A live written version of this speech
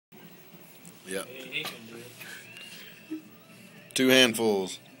Yep. He can do it. 2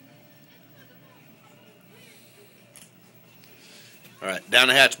 handfuls. All right, down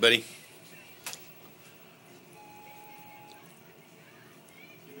the hatch, buddy.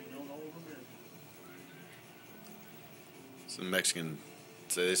 Some Mexican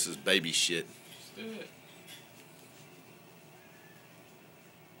say this is baby shit. Just do it.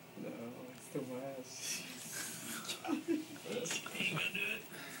 No, it's the West. He ain't gonna do it.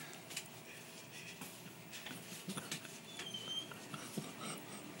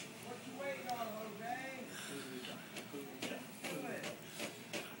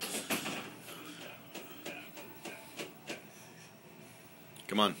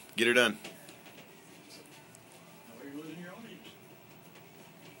 Come on, get her done.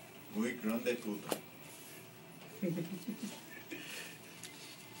 Muy grande puta.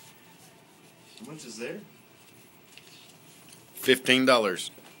 How much is there?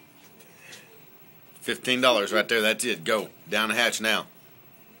 $15. $15 right there. That's it. Go down the hatch now.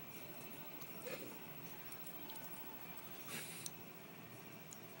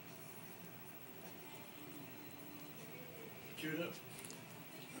 Chew it up.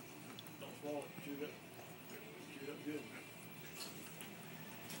 Don't swallow it. Chew it up. Chew it up good.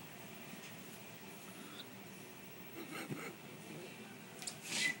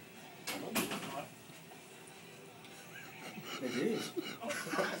 It is. No,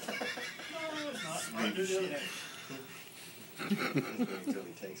 it's not. I do the other hand. Until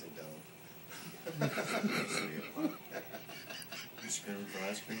he takes it down. You screaming for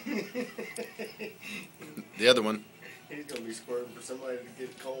ice cream? The other one. He's gonna be squirting for somebody to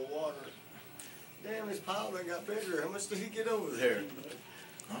get cold water. Damn, his pile done got bigger. How much did he get over there?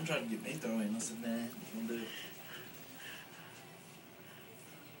 I'm trying to get me thrown in. I said, nah, I'm gonna do it.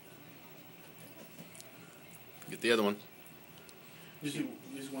 Get the other one. Just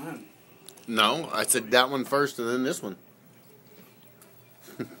one. No, I said that one first and then this one.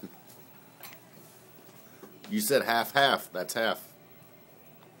 You said half. That's half.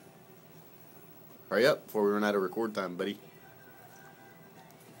 Hurry up before we run out of record time, buddy.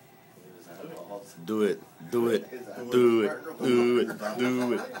 Do it. Do it. Do it. Do it.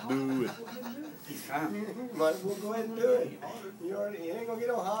 Do it. Do it. He's fine. Might as well go ahead and do it. You ain't gonna get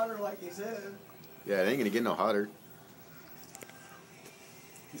no hotter like you said. Yeah, it ain't gonna get no hotter.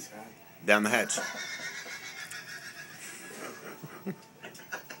 He's fine. Down the hatch.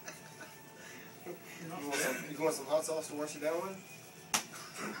 You want some hot sauce to wash it down with?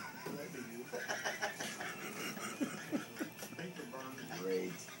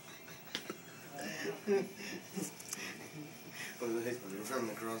 Great.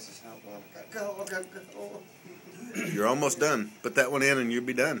 Running across this house. Go. You're almost done. Put that one in and you'll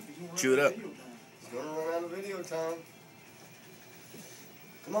be done. Chew it up. It's gonna run out of video time.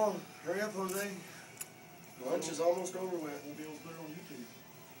 Come on, hurry up, Jose. Lunch is almost over with. We'll be able to put it on YouTube.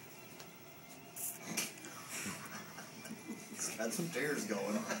 It's got some tears going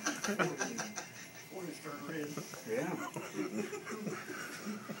on. Or it's turned red. Yeah.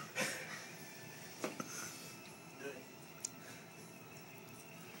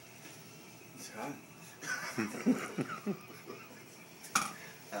 He's hot.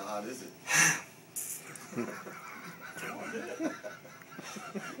 How hot is it?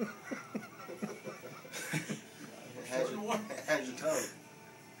 How's your tongue?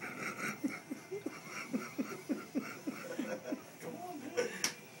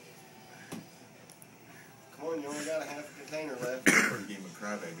 Come on, you only got a half a container left. Or give him a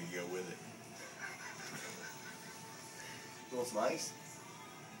crybaby to go with it. You want some ice?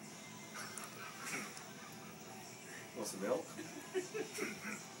 You want some milk? You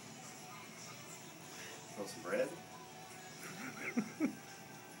want some bread?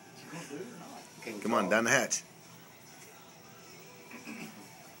 Come on, down the hatch.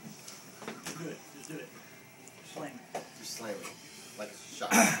 Just do it. Just do it. Slam it. Just slam it. Like a shot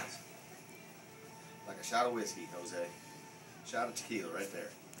of glass. Like a shot of whiskey, Jose. Shot of tequila right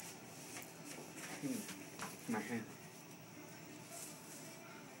there. My hand.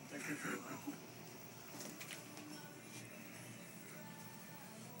 Take your food.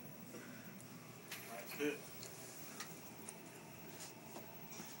 That's good.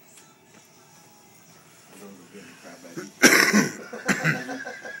 I'm going to go get him a crybaby.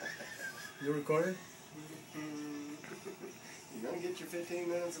 You recorded? You're going to get your 15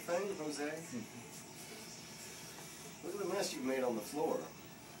 minutes of fame, Jose. Look at the mess you've made on the floor.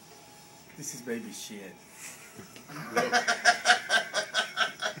 This is baby shit. Look.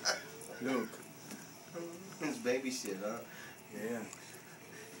 Look. It's baby shit, huh? Yeah.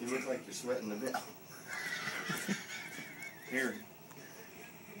 You look like you're sweating a bit. Here.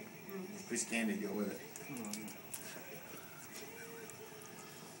 Piece of candy to go with it.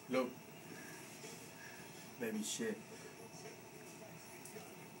 Look. Baby shit.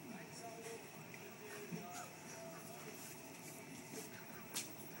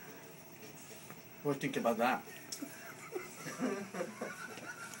 What do you think about that?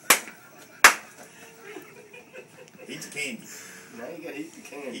 Eat the candy. Now you gotta eat the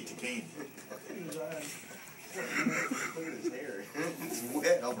candy. Eat the candy. Look at his hair. It's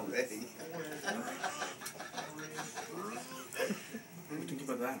wet already. What do you think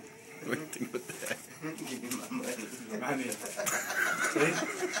about that? What do you think about that? Give me my money. Money. See?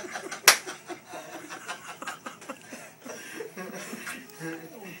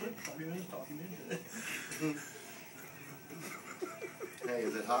 Hey,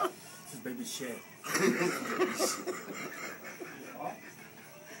 is it hot? This is baby shit.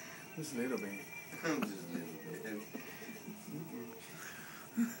 Just a little bit. Just a little bit.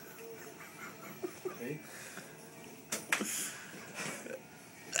 See?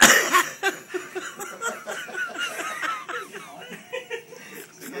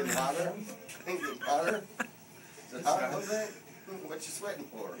 Is it getting hotter? Is it hotter? Is it hot? What's that? What you sweating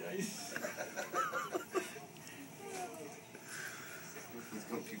for? He's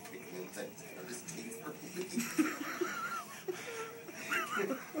gonna be picking in things out of his teeth for me.